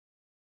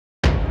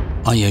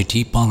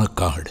IIT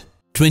Palakkad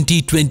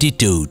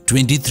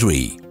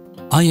 2022-23.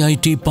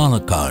 IIT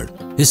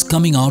Palakkad is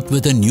coming out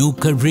with a new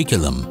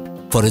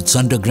curriculum for its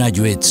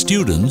undergraduate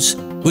students,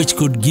 which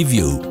could give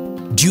you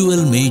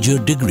dual major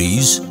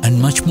degrees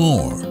and much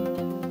more.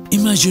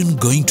 Imagine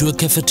going to a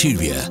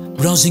cafeteria,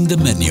 browsing the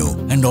menu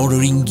and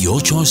ordering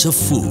your choice of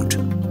food.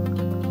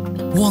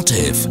 What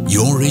if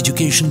your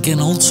education can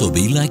also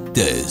be like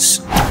this?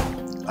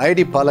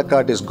 IIT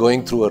Palakkad is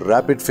going through a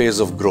rapid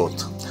phase of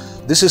growth.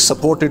 This is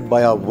supported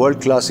by our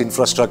world-class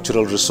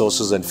infrastructural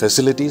resources and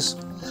facilities,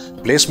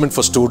 placement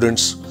for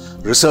students,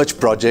 research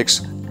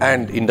projects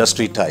and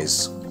industry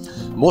ties.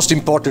 Most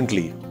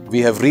importantly, we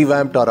have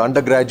revamped our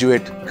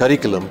undergraduate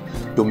curriculum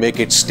to make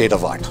it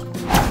state-of-art.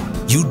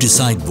 You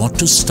decide what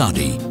to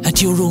study at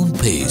your own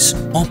pace,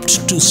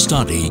 opt to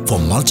study for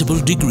multiple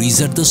degrees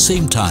at the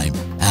same time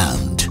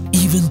and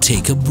even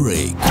take a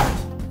break.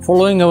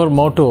 Following our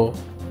motto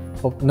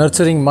of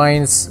nurturing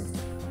minds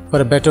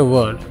for a better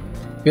world,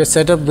 we have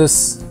set up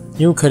this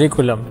new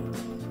curriculum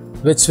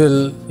which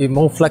will be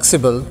more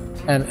flexible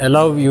and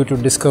allow you to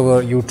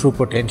discover your true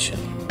potential.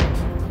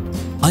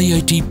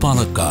 IIT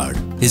Palakkad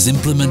is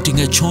implementing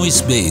a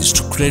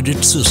choice-based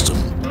credit system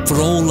for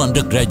all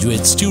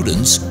undergraduate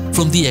students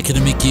from the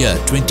academic year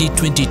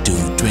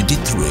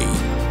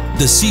 2022-23.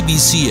 The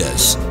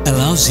CBCS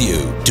allows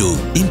you to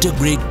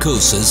integrate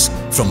courses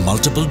from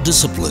multiple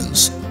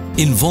disciplines,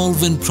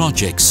 involve in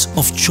projects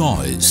of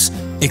choice,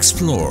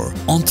 explore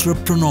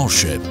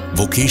entrepreneurship,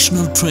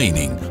 vocational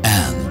training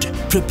and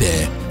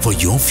prepare for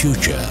your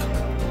future.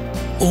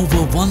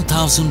 Over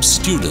 1,000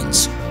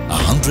 students,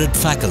 100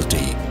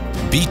 faculty,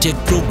 B.Tech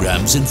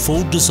programs in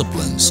 4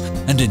 disciplines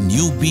and a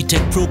new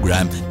B.Tech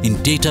program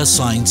in data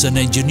science and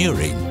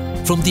engineering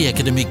from the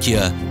academic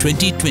year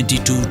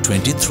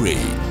 2022-23.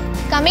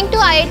 Coming to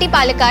IIT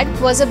Palakkad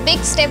was a big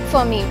step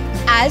for me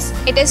as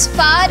it is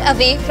far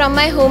away from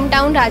my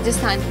hometown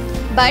Rajasthan.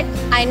 But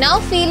I now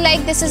feel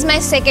like this is my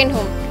second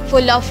home,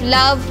 full of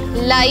love,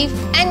 life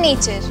and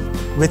nature.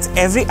 With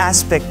every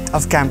aspect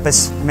of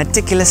campus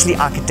meticulously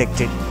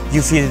architected,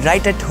 you feel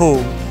right at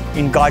home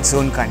in God's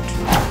own country.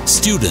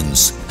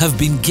 Students have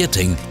been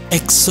getting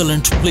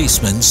excellent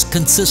placements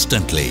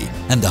consistently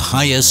and the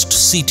highest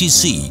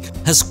CTC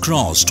has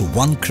crossed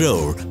 1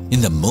 crore in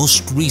the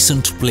most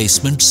recent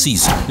placement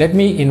season. Let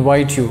me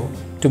invite you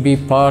to be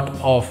part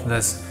of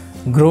this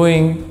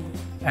growing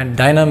and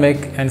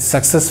dynamic and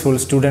successful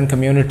student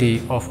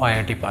community of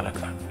IIT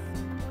Palakkad.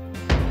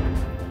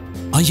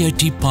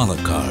 IIT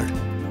Palakkad,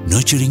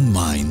 nurturing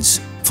minds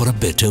for a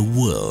better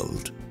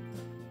world.